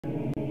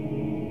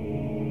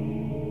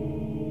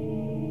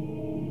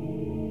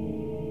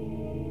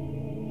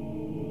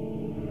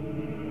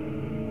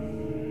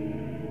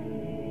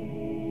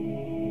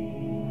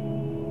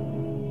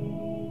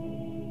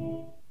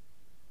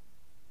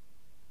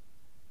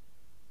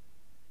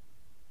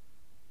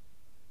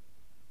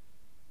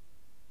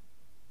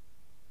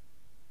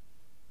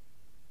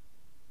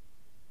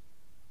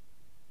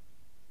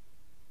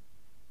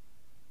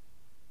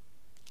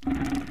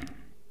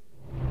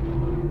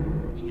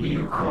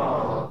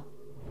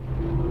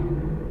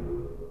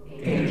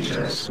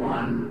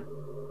HS1.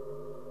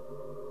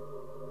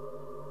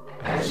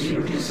 As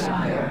you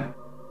desire.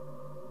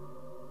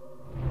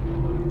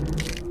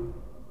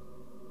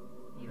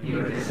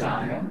 Your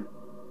desire.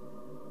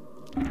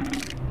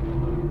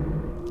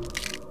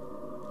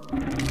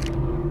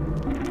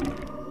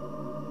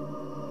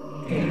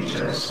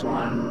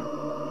 HS1.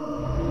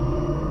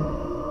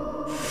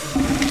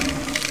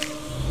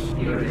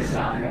 Your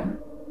desire.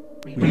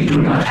 We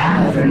do not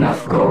have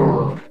enough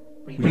gold.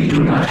 We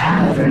do not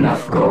have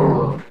enough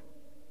gold.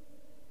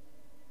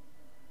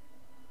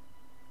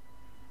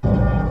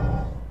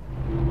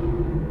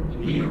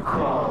 You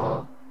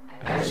call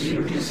as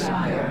you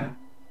desire,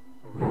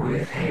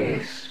 with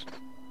haste.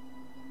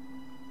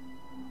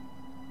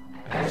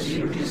 As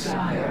you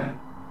desire.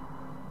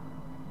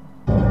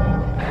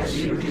 As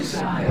you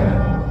desire.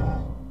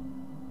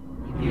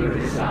 Your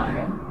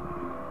desire.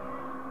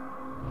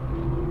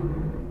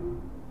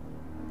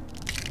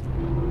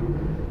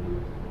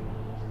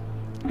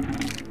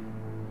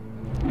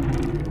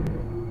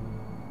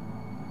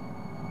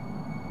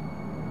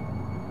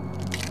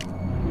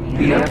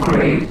 The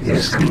upgrade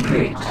is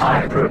complete.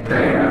 I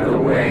prepare the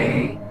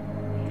way.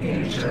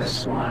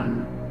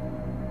 HS1.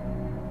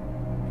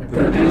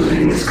 The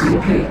building is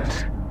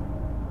complete.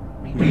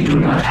 We do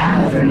not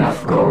have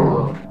enough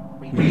gold.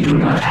 We do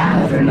not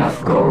have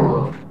enough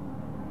gold.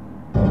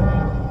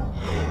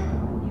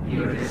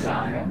 Your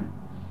desire.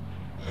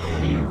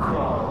 You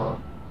call.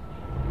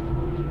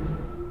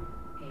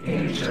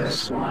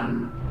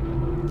 HS1.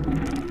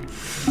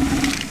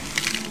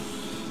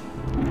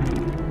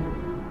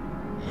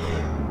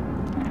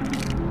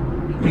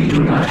 We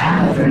do not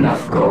have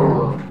enough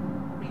gold.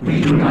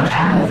 We do not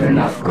have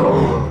enough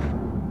gold.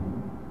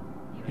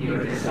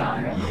 Your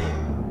desire.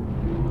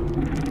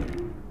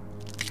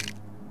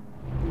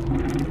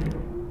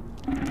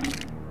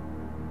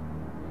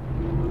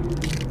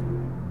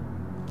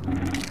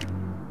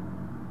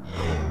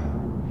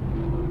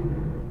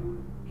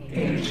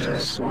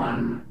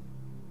 HS1.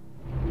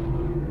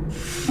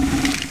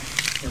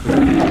 The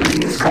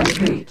building is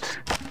complete.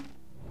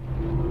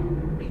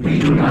 We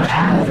do not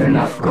have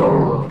enough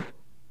gold.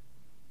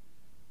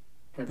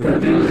 The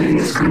building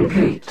is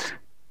complete.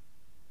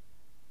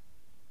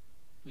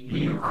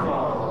 You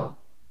call.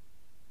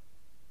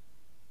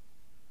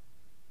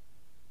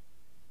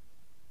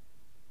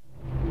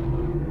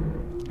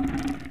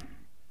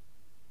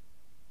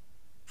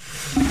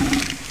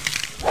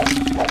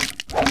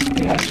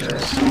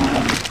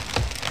 HS1.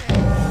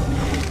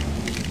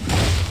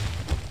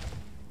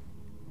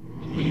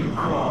 You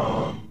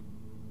call.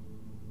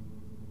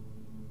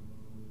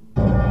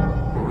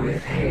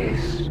 With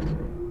haste.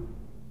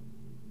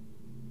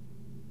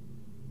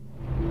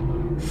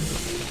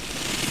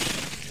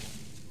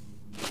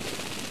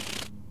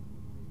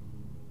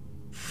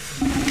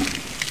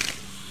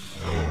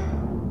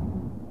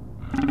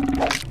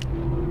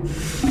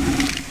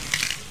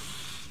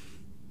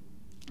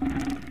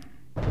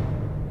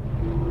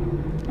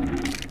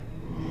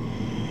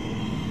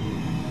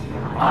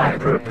 I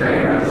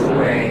prepare the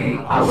way.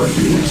 Our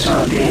units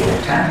are being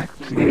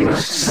attacked. We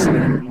must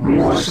summon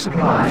more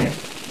supply.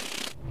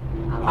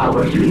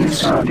 Our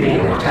units are being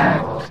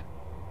attacked.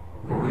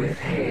 With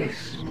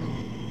haste.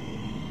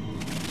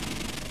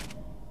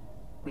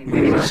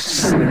 We must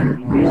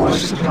summon more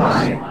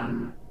supply.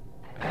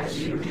 As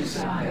you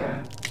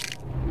desire.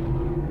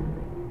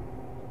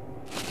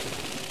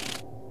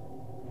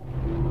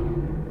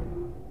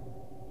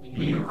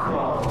 You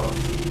call.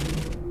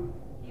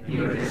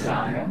 Your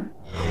desire.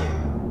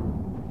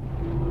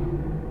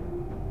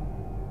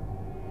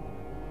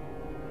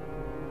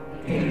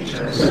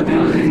 The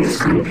building is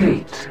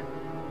complete.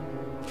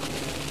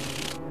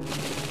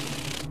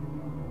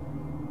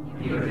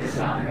 Your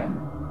desire.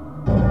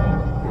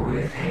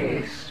 With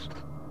haste.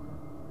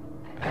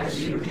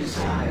 As you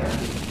desire.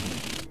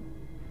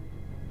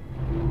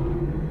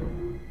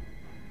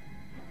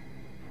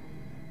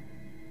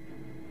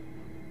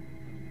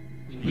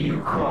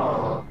 You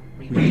call.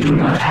 We do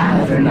not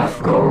have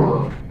enough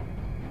gold.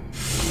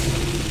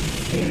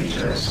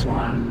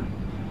 HS1.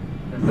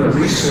 The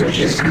research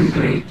is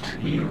complete.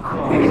 We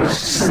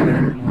must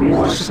summon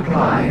more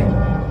supply.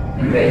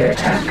 They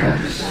attack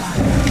us.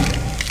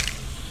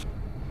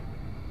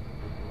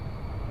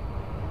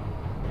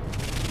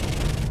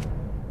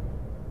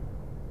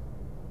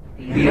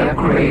 The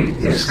upgrade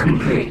is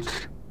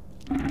complete.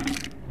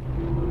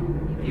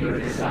 Your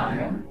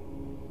desire.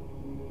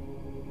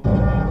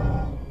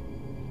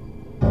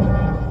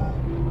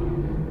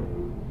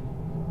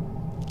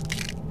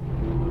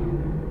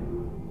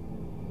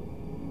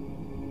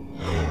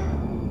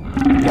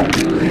 The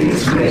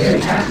buildings may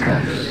attack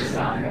us.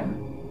 Desire.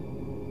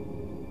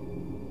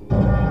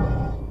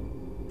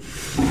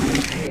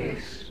 With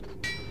haste.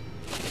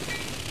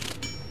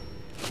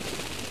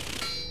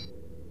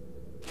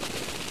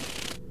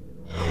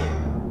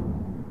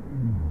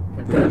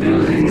 The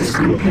building is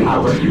complete.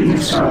 Our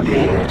units are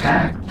being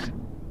attacked.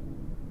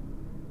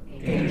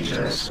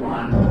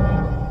 HS1.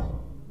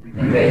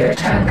 They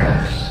attack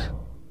us.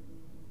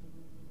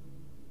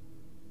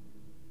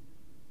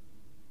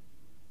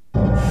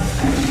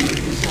 As you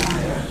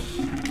desire.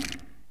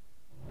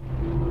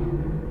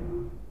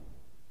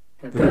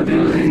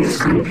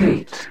 is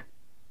complete.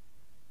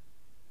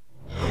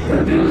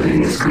 The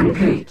building is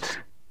complete.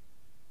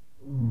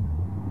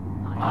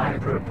 I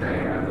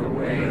prepare the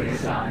way,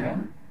 desire.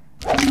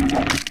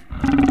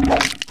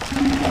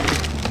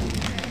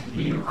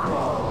 You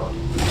call.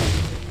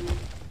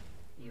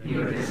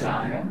 Your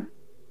desire.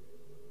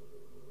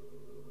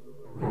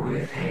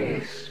 With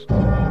haste.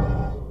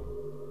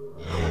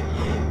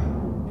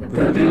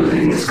 The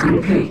building is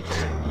complete.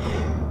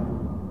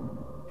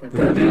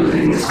 The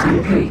building is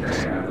complete.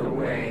 Prepare the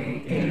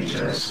way,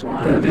 ageless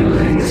one. The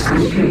building is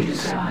complete.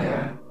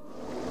 Desire.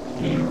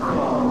 You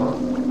call.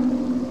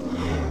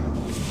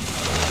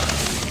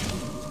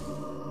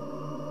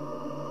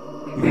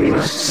 We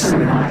must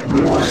disseminate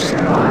more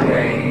supply.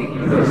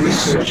 The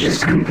research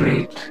is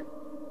complete.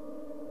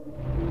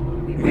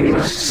 We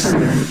must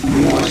disseminate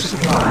more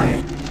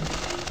supply.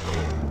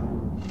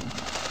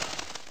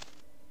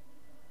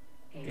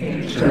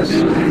 The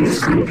building is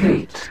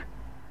complete.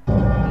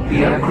 The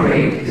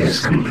upgrade is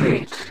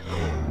complete.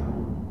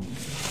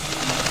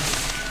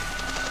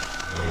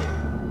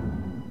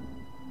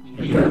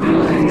 The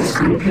building is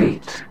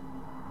complete.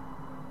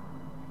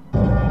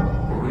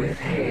 With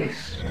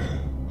haste.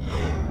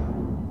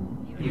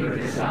 Your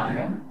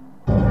desire.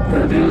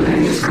 The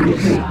building is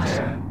complete.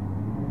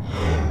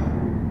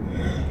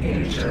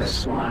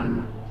 Ageless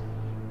one.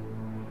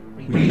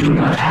 We do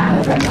not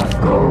have enough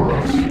gold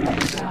as you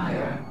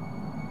desire.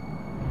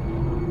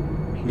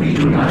 We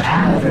do not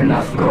have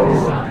enough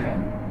gold.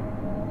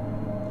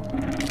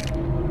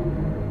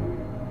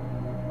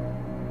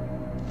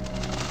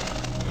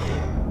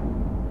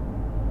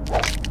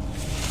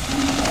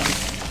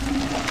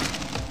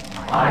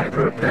 I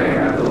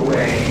prepare the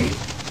way.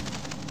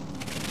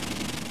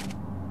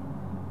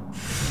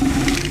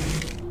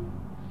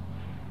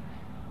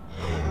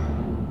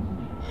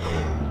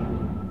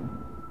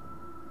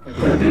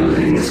 The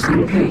building is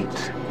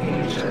complete.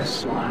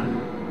 Ageless one.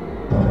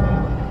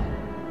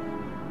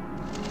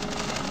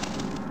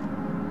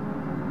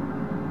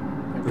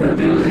 The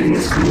building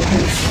is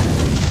complete.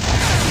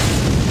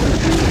 The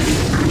building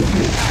is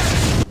complete.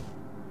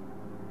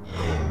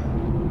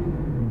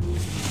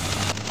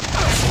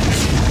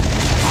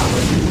 Our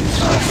units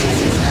are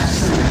being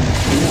assembled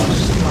for more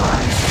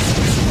supply.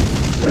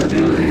 The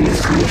building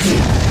is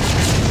complete.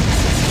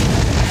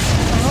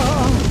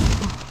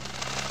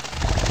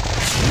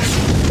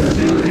 The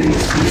building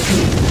is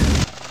complete.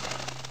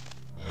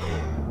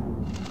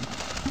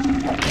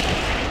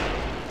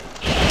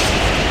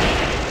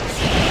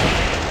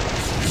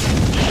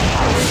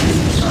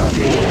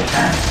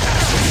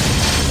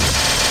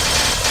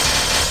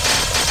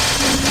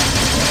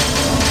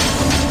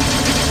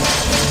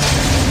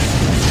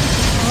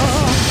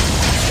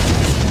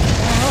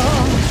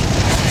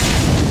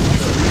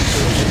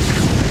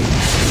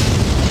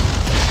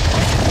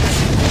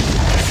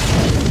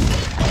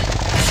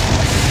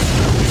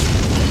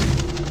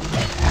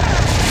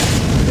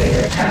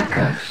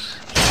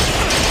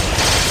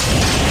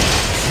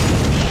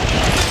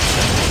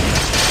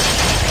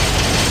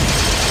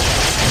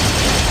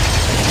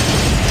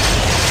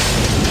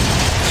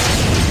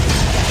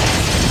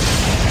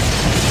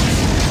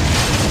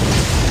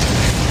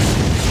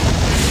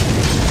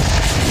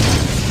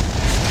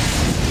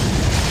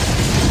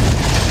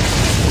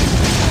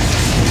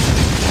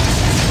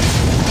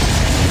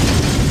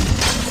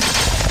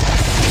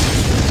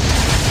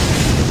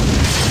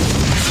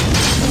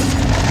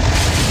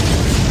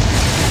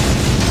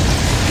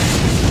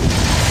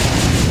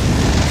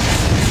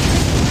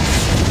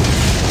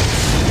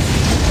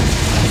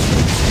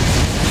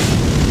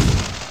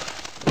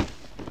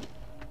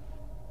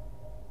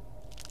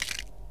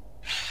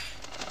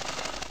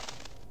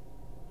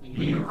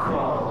 You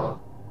call.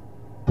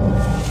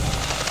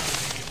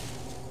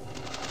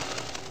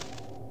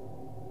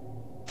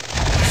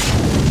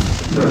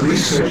 The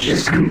research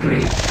is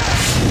complete.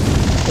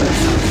 The